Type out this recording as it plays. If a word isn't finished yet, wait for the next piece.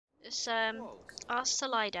Just ask to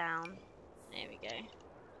lie down. There we go.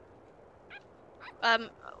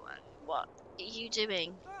 What are you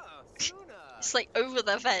doing? It's like over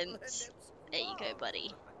the fence. There you go,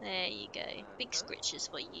 buddy. There you go. Big scritches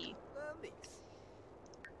for you.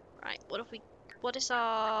 Right, what is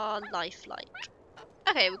our life like?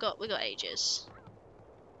 Okay, we got ages.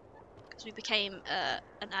 Because we became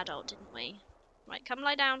an adult, didn't we? Right, come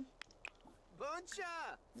lie down.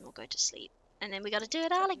 And we'll go to sleep. And then we gotta do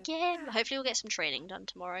it all again. Hopefully we'll get some training done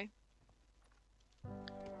tomorrow.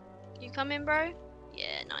 You come in, bro?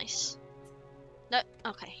 Yeah, nice. No,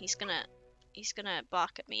 okay, he's gonna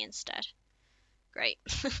bark at me instead. Great.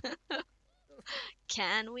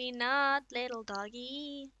 Can we not, little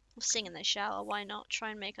doggy? We'll sing in the shower, why not?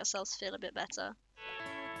 Try and make ourselves feel a bit better.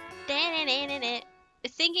 We're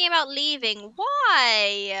thinking about leaving.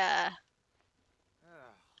 Why?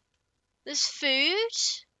 There's food?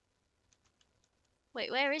 Wait,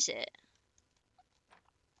 where is it?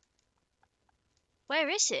 Where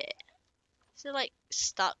is it? Is it like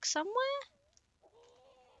stuck somewhere?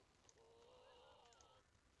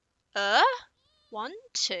 1,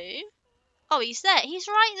 2. Oh, he's there. He's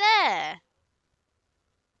right there.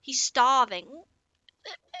 He's starving.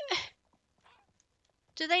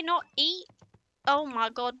 Do they not eat? Oh my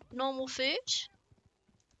god, normal food?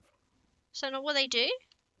 So not what they do?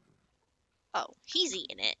 Oh, he's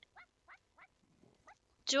eating it.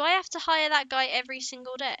 Do I have to hire that guy every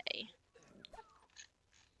single day?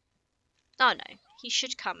 Oh no, he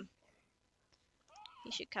should come.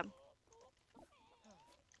 He should come.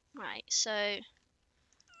 Right, so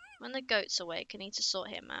when the goat's awake, I need to sort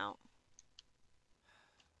him out.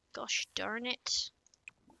 Gosh darn it.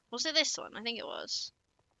 Was it this one? I think it was.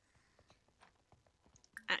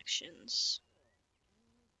 Actions.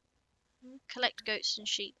 Collect goats and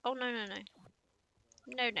sheep. Oh, no, no, no.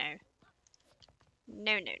 No, no.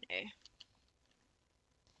 No, no, no.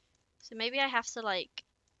 So maybe I have to, like...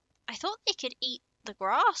 I thought they could eat the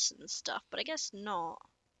grass and stuff, but I guess not.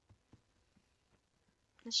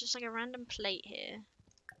 It's just like a random plate here.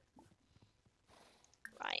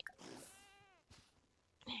 Right.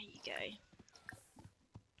 There you go.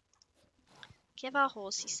 Give our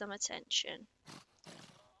horsey some attention.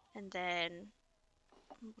 And then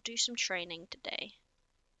we'll do some training today.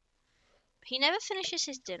 He never finishes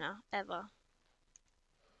his dinner, ever.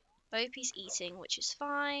 Opie's eating, which is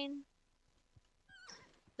fine.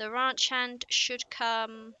 The ranch hand should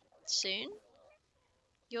come soon.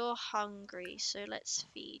 You're hungry, so let's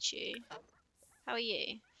feed you. How are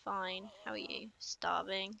you? Fine. How are you?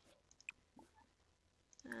 Starving.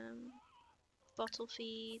 Bottle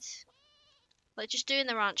feed. Like, just doing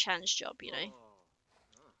the ranch hand's job, you know.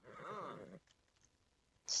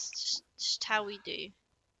 It's just how we do.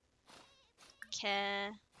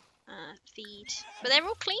 Care. Feed. But they're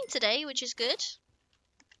all clean today, which is good.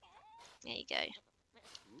 There you go.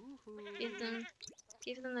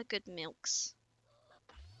 Give them the good milks.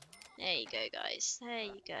 There you go, guys. There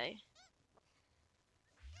you go.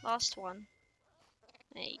 Last one.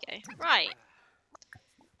 There you go. Right.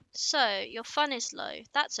 So, your fun is low.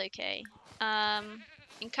 That's okay.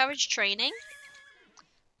 Encourage training.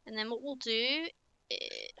 And then what we'll do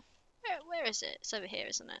is... Where is it? It's over here,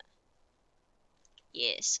 isn't it?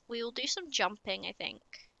 Yes. We will do some jumping, I think.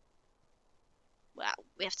 Well,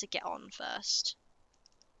 we have to get on first.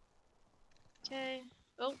 Okay.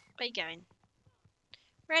 Oh, where you going?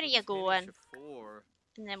 Where are you going?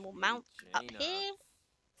 And then we'll mount up here.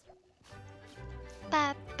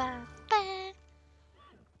 Ba, ba, ba.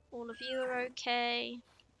 All of you are okay.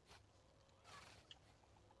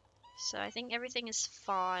 So I think everything is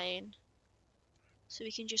fine. So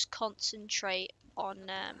we can just concentrate on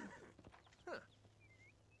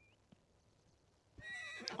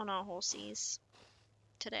our horsies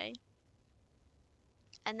today.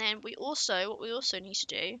 And then what we also need to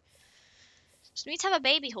do is we need to have a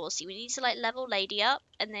baby horsey. We need to like level Lady up,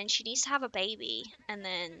 and then she needs to have a baby, and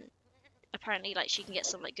then apparently like she can get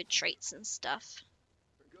some like good traits and stuff.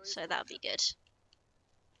 So that would be good.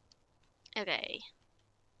 Okay.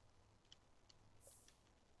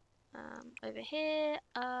 Over here,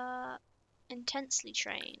 intensely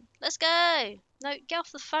train. Let's go! No, get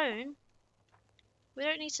off the phone. We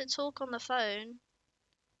don't need to talk on the phone.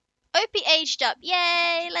 Opie aged up.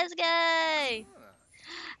 Yay! Let's go! Hey,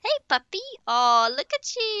 puppy. Oh, look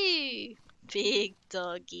at you. Big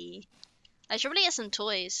doggy. I should really get some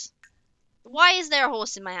toys. Why is there a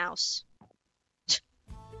horse in my house?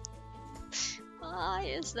 Why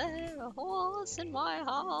is there a horse in my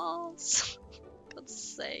house?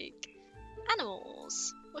 God's sake.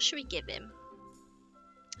 Animals. What should we give him?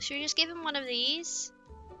 Should we just give him one of these?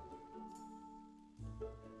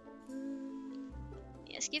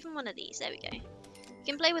 Let's give him one of these. There we go. He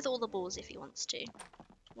can play with all the balls if he wants to.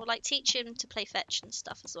 We'll like teach him to play fetch and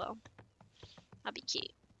stuff as well. That'd be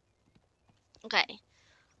cute. Okay.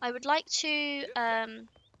 I would like to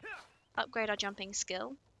upgrade our jumping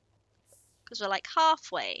skill. Because we're like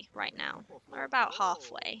halfway right now. We're about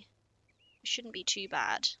halfway. It shouldn't be too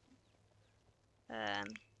bad.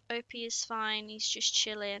 Opie is fine. He's just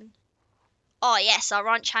chilling. Oh yes, our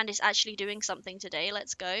ranch hand is actually doing something today.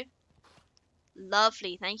 Let's go.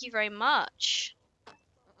 Lovely. Thank you very much.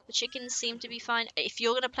 The chickens seem to be fine. If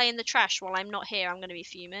you're going to play in the trash while I'm not here, I'm going to be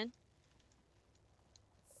fuming.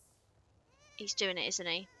 He's doing it, isn't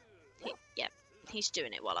he? Yep, he's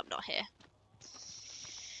doing it while I'm not here.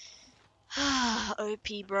 OP,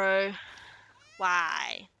 bro.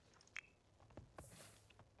 Why?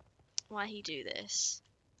 Why he do this?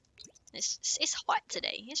 It's hot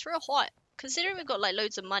today. It's real hot. Considering we've got like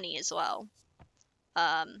loads of money as well.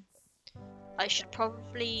 I should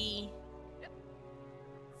probably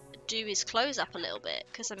do his clothes up a little bit.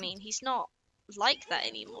 Because, I mean, he's not like that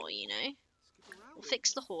anymore, you know? We'll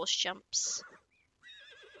fix the horse jumps.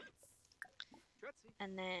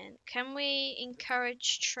 And then, can we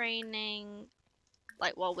encourage training,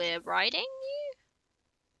 like, while we're riding you?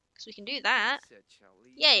 Because we can do that.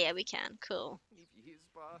 Yeah, we can. Cool.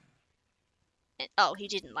 Oh, he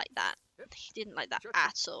didn't like that. He didn't like that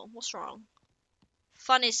at all. What's wrong?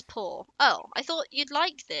 Fun is poor. Oh, I thought you'd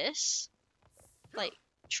like this. Like,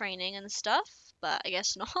 training and stuff. But I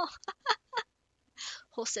guess not.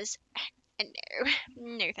 Horses. No.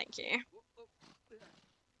 No, thank you.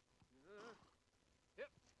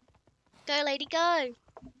 Go, lady, go.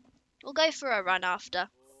 We'll go for a run after.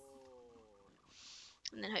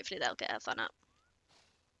 And then hopefully they'll get her fun up.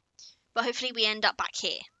 But hopefully we end up back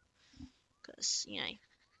here. Because, you know,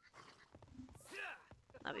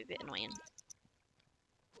 that'd be a bit annoying.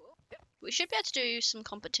 We should be able to do some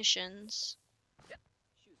competitions.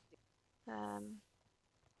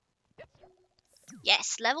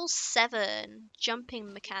 Yes, level 7.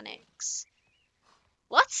 Jumping mechanics.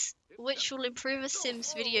 What? Which will improve a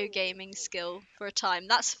Sims video gaming skill for a time.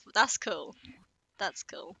 That's cool. That's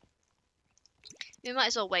cool. We might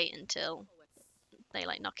as well wait until they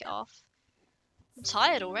like knock it off. I'm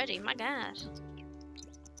tired already, my god.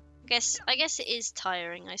 I guess it is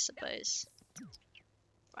tiring, I suppose.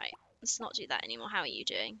 Right, let's not do that anymore. How are you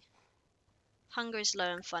doing? Hunger is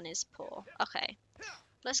low and fun is poor. Okay.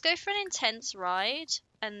 Let's go for an intense ride,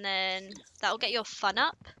 and then that'll get your fun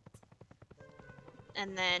up.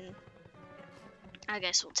 And then I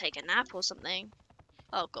guess we'll take a nap or something.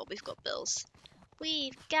 Oh god, we've got bills.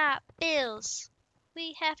 We've got bills.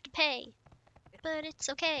 We have to pay. But it's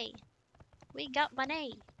okay. We got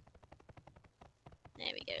money.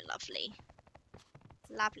 There we go, lovely.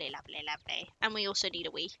 Lovely, lovely, lovely. And we also need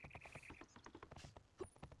a wee.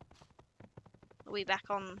 Are we back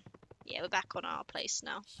on? Yeah, we're back on our place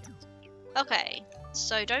now. Okay,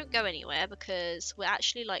 so don't go anywhere because we're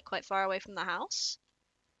actually like quite far away from the house.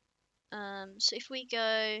 So if we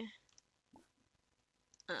go...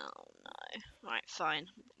 Oh no. Right, fine.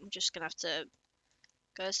 I'm just gonna have to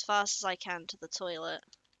go as fast as I can to the toilet.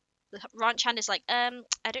 The ranch hand is like, I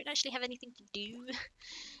don't actually have anything to do.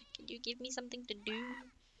 Can you give me something to do?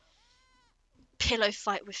 Pillow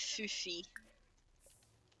fight with Fufi.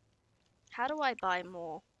 How do I buy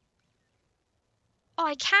more? Oh,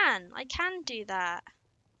 I can do that.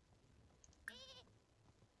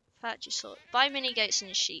 Purchase or buy mini goats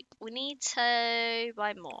and sheep. We need to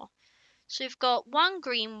buy more. So we've got one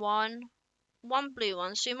green one, one blue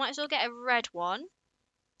one. So we might as well get a red one.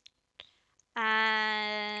 And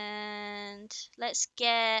let's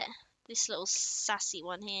get this little sassy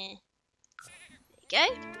one here. There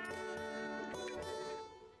you go.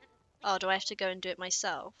 Oh, do I have to go and do it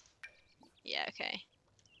myself? Yeah, okay.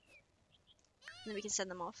 Then we can send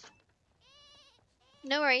them off.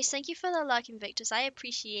 No worries. Thank you for the like, Invictus. I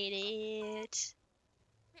appreciate it.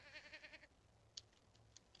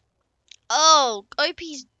 Oh,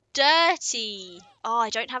 Opie's dirty. Oh, I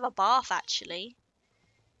don't have a bath actually.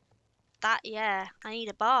 Yeah, I need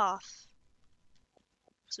a bath.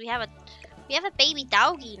 So we have a baby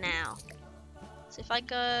doggy now. So if I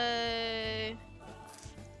go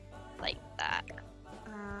like that,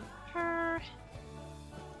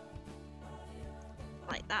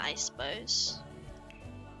 like that, I suppose.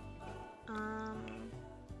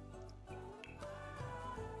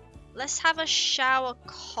 Let's have a shower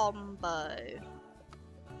combo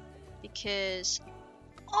because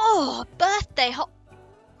birthday hot.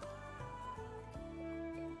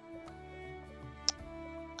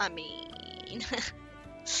 I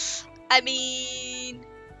mean,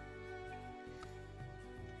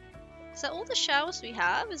 Is that all the shells we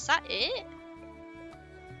have? Is that it?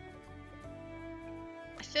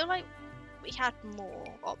 I feel like we had more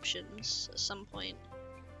options at some point.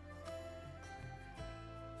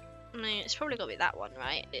 I mean, it's probably got to be that one,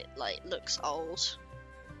 right? It, like, looks old.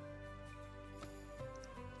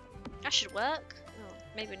 That should work. Oh,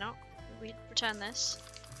 maybe not. We return this.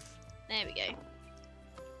 There we go. I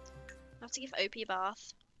have to give Opie a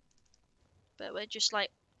bath. But we're just,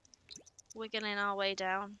 like, wiggling our way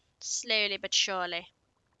down. Slowly but surely.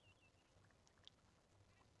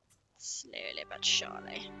 Slowly but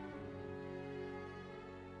surely.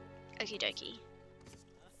 Okie dokie.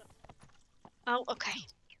 Oh, okay.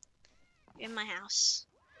 You're in my house.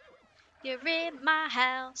 You're in my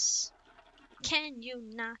house. Can you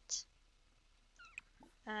not?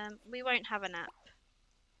 We won't have a nap.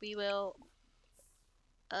 We will,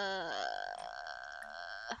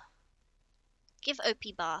 give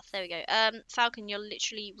Opie bath. There we go. Falcon, you're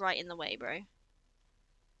literally right in the way, bro.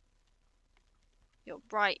 You're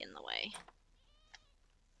right in the way.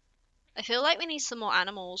 I feel like we need some more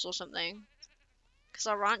animals or something. Because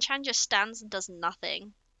our ranch hand just stands and does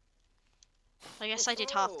nothing. I guess I did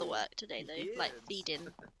half the work today though, like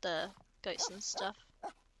feeding the goats and stuff.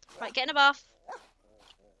 Right, get in a bath.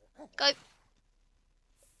 Go.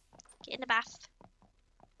 Get in the bath.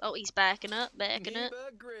 Oh, he's backing up, backing up.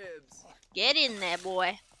 Get in there,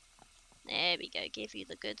 boy. There we go, give you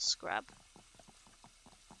the good scrub.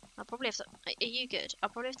 I'll probably have to... Are you good? I'll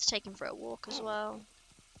probably have to take him for a walk as well.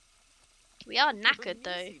 We are knackered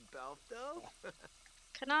though.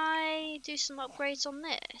 Can I do some upgrades on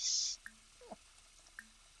this?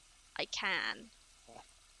 I can.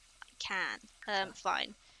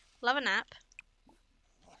 Fine. We'll have a nap.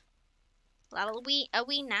 We'll have a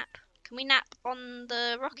wee nap. Can we nap on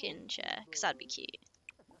the rocking chair? Because that'd be cute.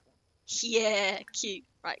 Yeah, cute.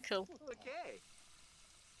 Right, cool.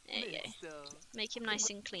 There you go. Make him nice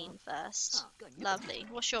and clean first. Lovely.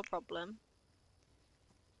 What's your problem?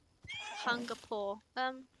 Hunger poor.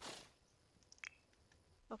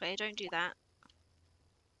 Okay, don't do that.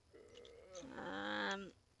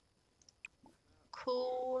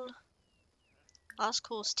 Cool. Ask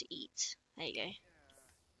horse to eat. There you go.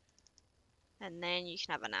 And then you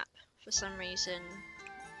can have a nap. For some reason,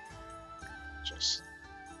 just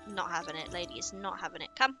not having it. Lady is not having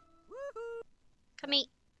it. Come. Come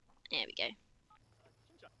eat. There we go.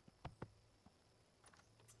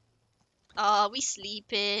 Oh, we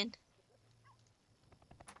sleeping.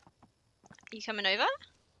 Are you coming over?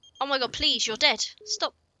 Oh my god, please, you're dead.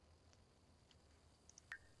 Stop.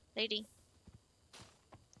 Lady.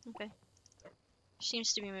 Okay.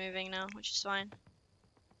 Seems to be moving now, which is fine.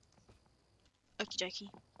 Okie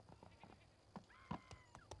dokie.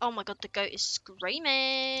 Oh my god, the goat is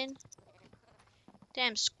screaming.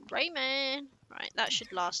 Damn screaming. Right, that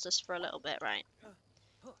should last us for a little bit, right?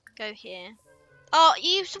 Go here. Oh,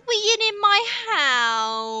 you weeing in my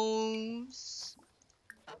house.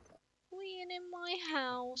 Weeing in my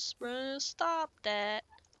house, bro. Stop that.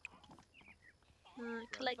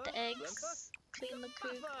 Collect the eggs. Clean the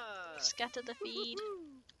coop. Scatter the feed.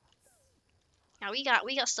 Now we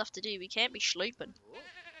got stuff to do. We can't be sleeping.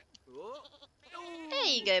 There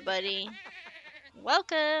you go, buddy.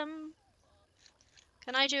 Welcome.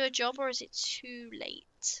 Can I do a job or is it too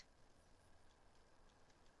late?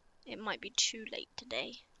 It might be too late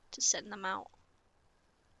today to send them out.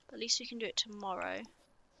 But at least we can do it tomorrow.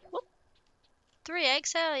 Whoop. 3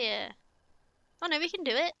 eggs? Hell yeah. Oh no, we can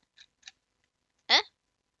do it. Eh?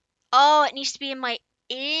 Oh, it needs to be in my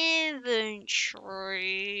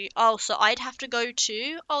inventory. Oh, so I'd have to go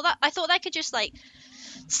too? Oh, that I thought I could just like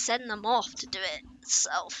send them off to do it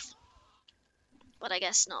itself. But I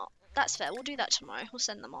guess not. That's fair. We'll do that tomorrow. We'll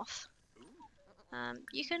send them off.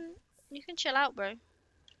 You can chill out, bro.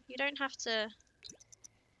 You don't have to.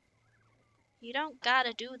 You don't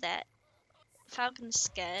gotta do that. Falcon's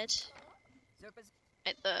scared.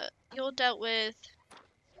 You're dealt with.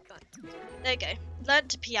 There you go. Learn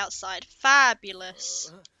to pee outside.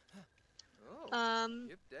 Fabulous.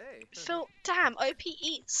 Phil, damn, Opie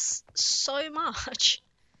eats so much.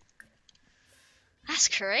 That's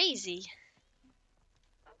crazy.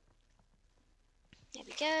 There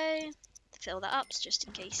we go. Fill that up just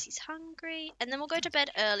in case he's hungry. And then we'll go to bed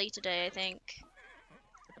early today, I think.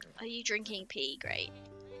 Are you drinking pee? Great.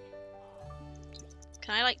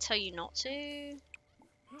 Can I, like, tell you not to?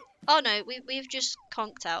 Oh, no, we've just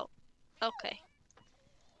conked out. Okay.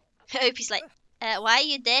 Opie's like, why are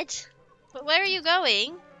you dead? But where are you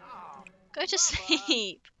going? Go to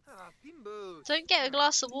sleep. Don't get a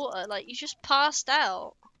glass of water. Like, you just passed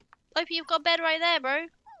out. Opie, you've got a bed right there, bro.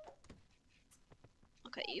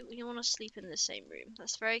 Okay, you want to sleep in the same room.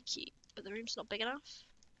 That's very cute, but the room's not big enough.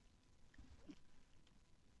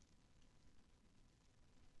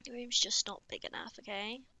 The room's just not big enough,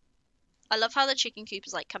 okay? I love how the chicken coop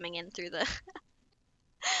is like coming in through the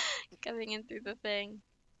coming in through the thing.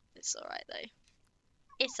 It's alright though.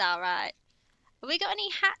 It's alright. Have we got any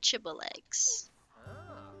hatchable eggs?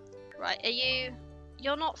 Right,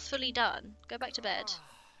 you're not fully done. Go back to bed.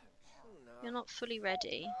 You're not fully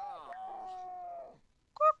ready.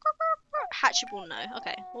 Hatchable, no.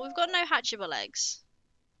 Okay, well we've got no hatchable eggs.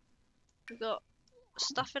 We've got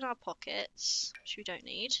stuff in our pockets, which we don't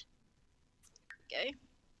need. There we go.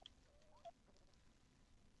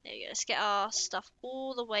 There we go. Let's get our stuff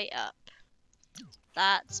all the way up.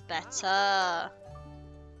 That's better.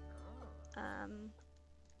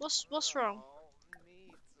 What's wrong?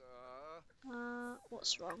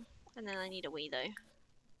 What's wrong? And then I need a wee though.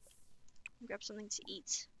 Grab something to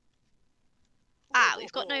eat. Ah,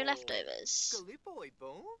 we've got no leftovers.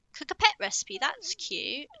 Cook a pet recipe. That's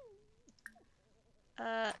cute.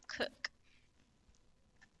 Cook.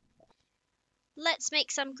 Let's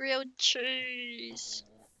make some grilled cheese.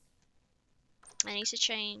 I need to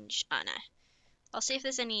change. Oh no. I'll see if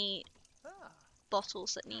there's any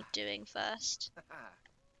bottles that need doing first.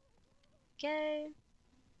 Go.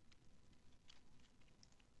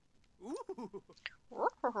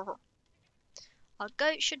 Our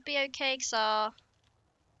goat should be okay because our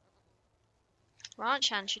ranch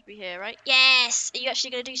hand should be here, right? Yes! Are you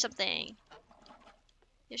actually going to do something?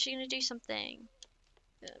 You're actually going to do something.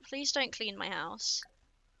 Please don't clean my house.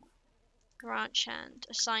 Ranch hand.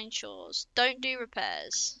 Assign chores. Don't do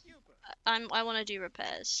repairs. I want to do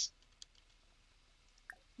repairs.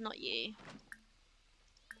 Not you.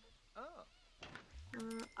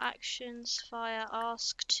 Actions, fire,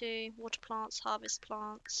 ask to, water plants, harvest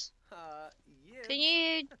plants. Can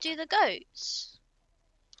you do the goats?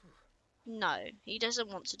 No, he doesn't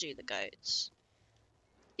want to do the goats.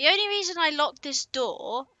 The only reason I locked this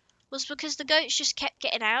door was because the goats just kept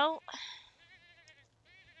getting out.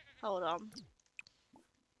 Hold on.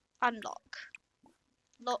 Unlock.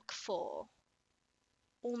 Lock 4.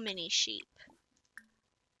 All mini sheep.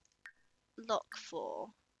 Lock 4.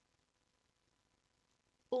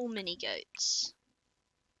 All mini goats.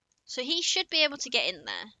 So he should be able to get in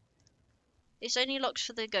there. It's only locked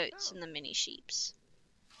for the goats and the mini sheeps.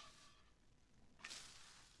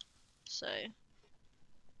 So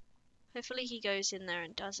hopefully he goes in there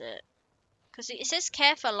and does it. Because it says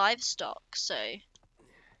care for livestock, so it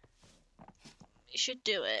should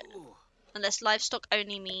do it. Unless livestock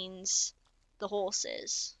only means the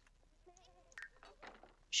horses.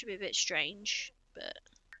 Should be a bit strange, but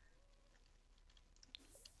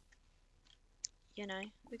you know.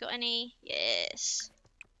 We got any? Yes.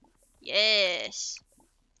 Yes.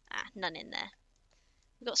 Ah, none in there.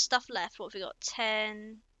 We got stuff left. What have we got?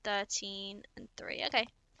 10, 13, and 3. Okay.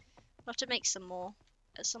 We'll have to make some more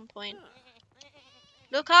at some point.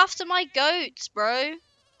 Look after my goats, bro.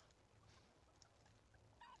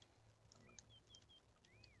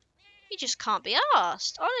 He just can't be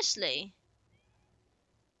arsed, honestly.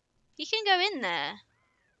 He can go in there.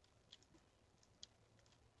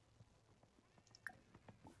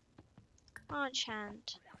 Ranch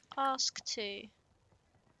hand. Ask to.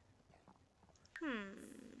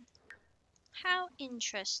 How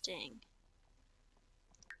interesting.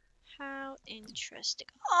 How interesting.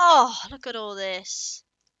 Oh, look at all this.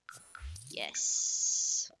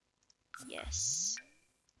 Yes. Yes.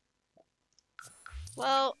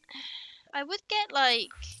 Well, I would get, like,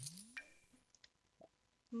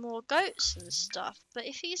 more goats and stuff, but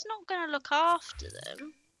if he's not going to look after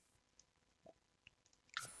them,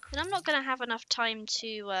 then I'm not going to have enough time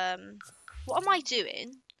to, what am I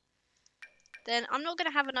doing? Then I'm not going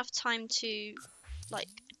to have enough time to, like,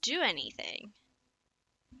 do anything.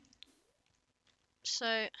 So,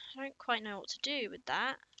 I don't quite know what to do with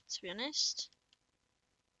that, to be honest.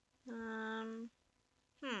 Do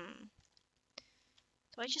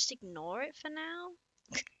I just ignore it for now?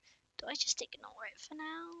 Do I just ignore it for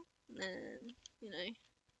now? And then, you know,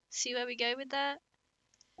 see where we go with that?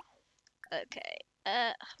 Okay.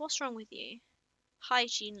 What's wrong with you?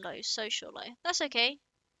 Hygiene low, social low. That's okay.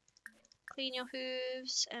 Clean your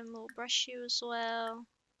hooves and we'll brush you as well.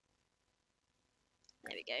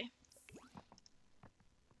 There we go.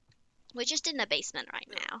 We're just in the basement right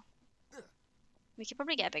now. We could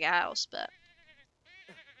probably get a bigger house, but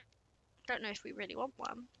I don't know if we really want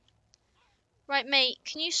one. Right, mate,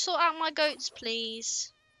 can you sort out my goats,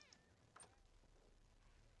 please?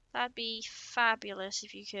 That'd be fabulous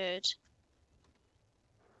if you could.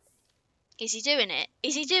 Is he doing it?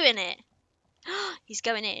 Is he doing it? He's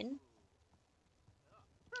going in.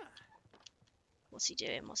 What's he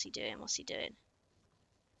doing? What's he doing? What's he doing?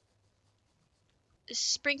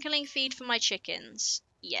 Sprinkling feed for my chickens.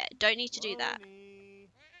 Yeah, don't need to do that.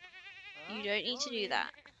 You don't need to do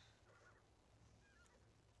that.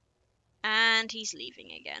 And he's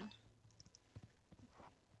leaving again.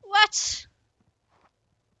 What?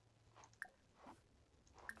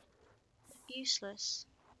 Useless.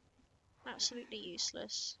 Absolutely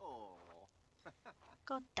useless.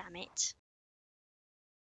 God damn it.